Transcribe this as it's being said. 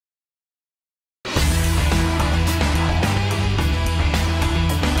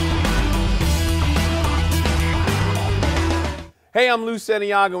Hey, I'm Lou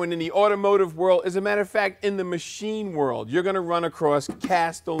Santiago, and in the automotive world, as a matter of fact, in the machine world, you're going to run across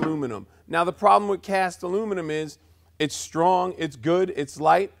cast aluminum. Now, the problem with cast aluminum is it's strong, it's good, it's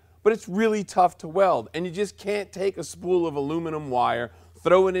light, but it's really tough to weld. And you just can't take a spool of aluminum wire,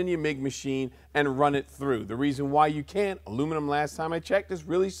 throw it in your MIG machine, and run it through. The reason why you can't, aluminum last time I checked is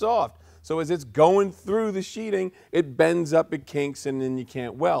really soft. So as it's going through the sheeting, it bends up, it kinks, and then you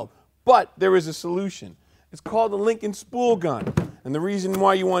can't weld. But there is a solution. It's called the Lincoln Spool Gun. And the reason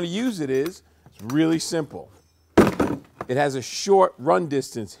why you want to use it is, it's really simple. It has a short run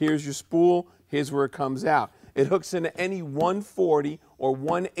distance. Here's your spool, here's where it comes out. It hooks into any 140 or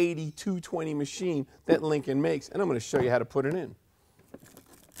 180 220 machine that Lincoln makes. And I'm going to show you how to put it in.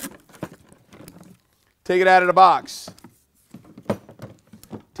 Take it out of the box.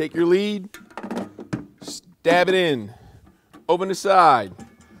 Take your lead, stab it in, open the side.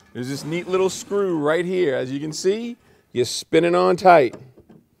 There's this neat little screw right here. As you can see, you spin it on tight.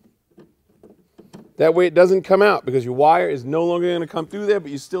 That way it doesn't come out because your wire is no longer going to come through there,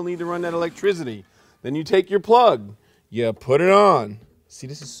 but you still need to run that electricity. Then you take your plug, you put it on. See,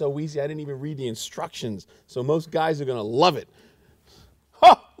 this is so easy, I didn't even read the instructions, so most guys are going to love it.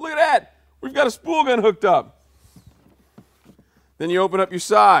 Oh, look at that! We've got a spool gun hooked up. Then you open up your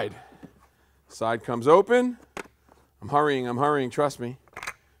side. Side comes open. I'm hurrying, trust me.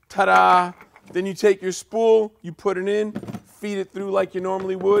 Ta-da! Then you take your spool, you put it in, feed it through like you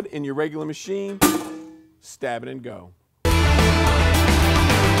normally would in your regular machine, stab it and go.